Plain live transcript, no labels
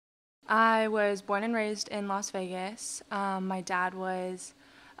I was born and raised in Las Vegas. My dad was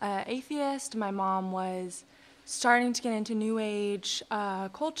atheist. My mom was starting to get into New Age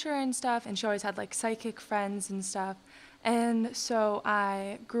culture and stuff, and she always had like psychic friends and stuff. And so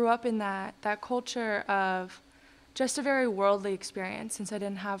I grew up in that culture of just a very worldly experience since I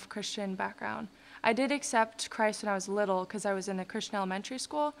didn't have Christian background. I did accept Christ when I was little because I was in a Christian elementary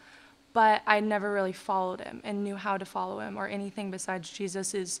school, but I never really followed him and knew how to follow him or anything besides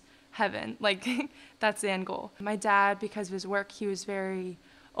Jesus is heaven. Like, that's the end goal. My dad, because of his work, he was very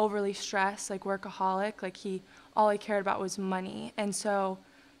overly stressed, like workaholic. Like, all he cared about was money. And so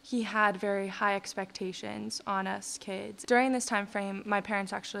he had very high expectations on us kids. During this time frame, my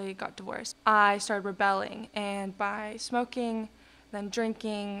parents actually got divorced. I started rebelling, and by smoking, then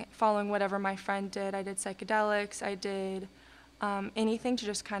drinking, following whatever my friend did, I did psychedelics, I did anything to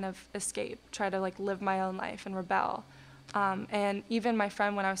just kind of escape, try to like live my own life and rebel. And even my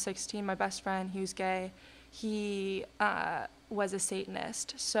friend, when I was 16, my best friend, he was gay, he was a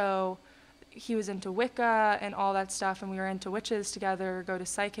Satanist. So he was into Wicca and all that stuff, and we were into witches together, go to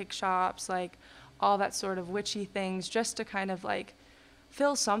psychic shops, like all that sort of witchy things, just to kind of like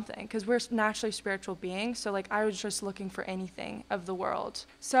feel something, because we're naturally spiritual beings. So like I was just looking for anything of the world.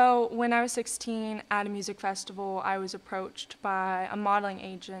 So when I was 16 at a music festival, I was approached by a modeling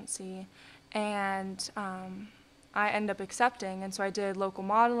agency, and I ended up accepting. And so I did local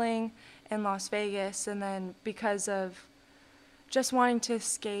modeling in Las Vegas, and then because of just wanting to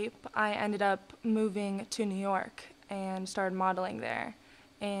escape, I ended up moving to New York and started modeling there.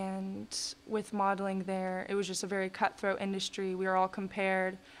 And with modeling there, it was just a very cutthroat industry. We were all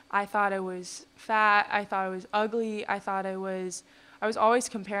compared. I thought I was fat. I thought I was ugly. I was always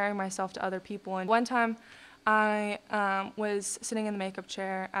comparing myself to other people. And one time I was sitting in the makeup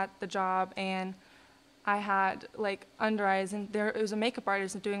chair at the job, and I had like under eyes, and it was a makeup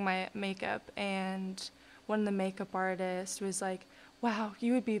artist doing my makeup, and one of the makeup artists was like, "Wow,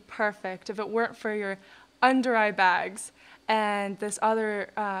 you would be perfect if it weren't for your under eye bags." And this other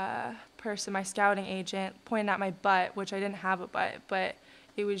person, my scouting agent, pointed at my butt, which I didn't have a butt, but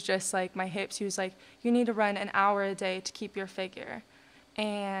it was just like my hips. He was like, "You need to run an hour a day to keep your figure."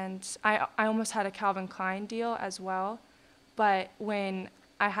 And I almost had a Calvin Klein deal as well. But when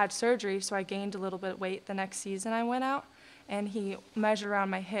I had surgery, so I gained a little bit of weight the next season I went out, and he measured around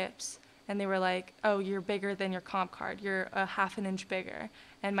my hips, and they were like, "Oh, you're bigger than your comp card. You're a half an inch bigger."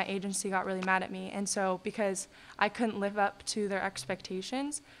 And my agency got really mad at me. And so because I couldn't live up to their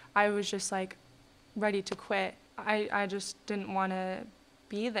expectations, I was just like ready to quit. I just didn't want to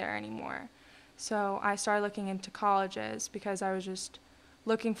be there anymore. So I started looking into colleges because I was just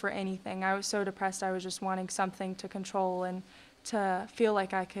looking for anything. I was so depressed. I was just wanting something to control and to feel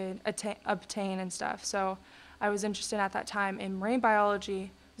like I could obtain and stuff. So I was interested at that time in marine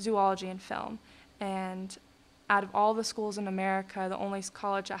biology, zoology, and film. And out of all the schools in America, the only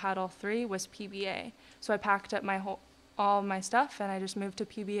college that had all three was PBA. So I packed up all of my stuff, and I just moved to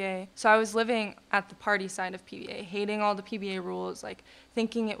PBA. So I was living at the party side of PBA, hating all the PBA rules, like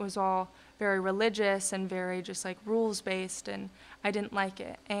thinking it was all very religious and very just like rules-based, and I didn't like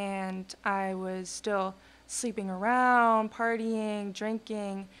it. And I was still sleeping around, partying,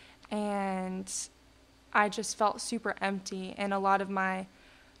 drinking, and I just felt super empty. And a lot of my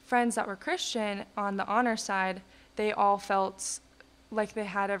friends that were Christian on the honor side, they all felt like they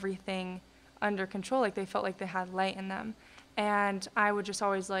had everything under control, like they felt like they had light in them. And I would just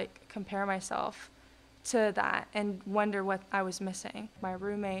always like compare myself to that and wonder what I was missing. My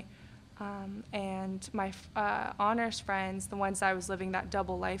roommate and my honors friends, the ones I was living that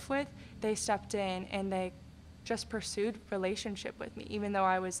double life with, they stepped in and they just pursued relationship with me, even though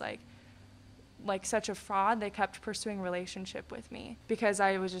I was like such a fraud. They kept pursuing relationship with me because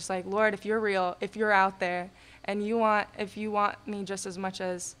I was just like, "Lord, if you're real, if you're out there, and if you want me just as much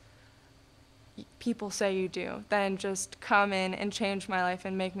as people say you do, then just come in and change my life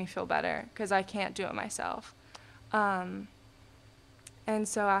and make me feel better, because I can't do it myself." And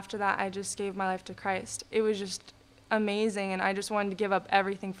so after that, I just gave my life to Christ. It was just amazing, and I just wanted to give up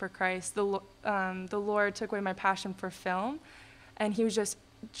everything for Christ. The Lord took away my passion for film, and he was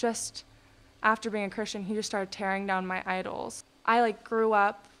just after being a Christian, he just started tearing down my idols. I like grew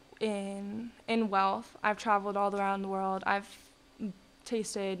up in wealth. I've traveled all around the world. I've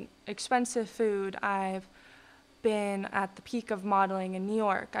tasted expensive food. I've been at the peak of modeling in New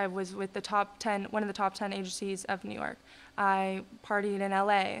York. I was with one of the top 10 agencies of New York. I partied in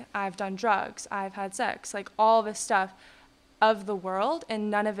LA. I've done drugs. I've had sex, like all this stuff of the world, and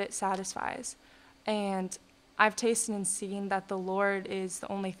none of it satisfies. And I've tasted and seen that the Lord is the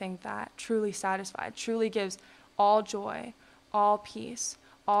only thing that truly satisfies, truly gives all joy, all peace,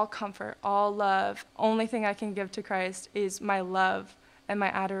 all comfort, all love. Only thing I can give to Christ is my love and my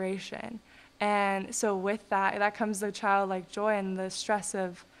adoration. And so with that comes the childlike joy and the stress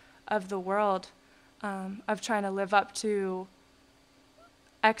of the world, of trying to live up to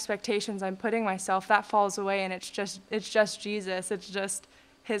expectations I'm putting myself. That falls away, and it's just Jesus. It's just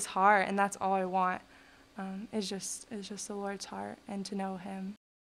his heart, and that's all I want. Is just the Lord's heart and to know him.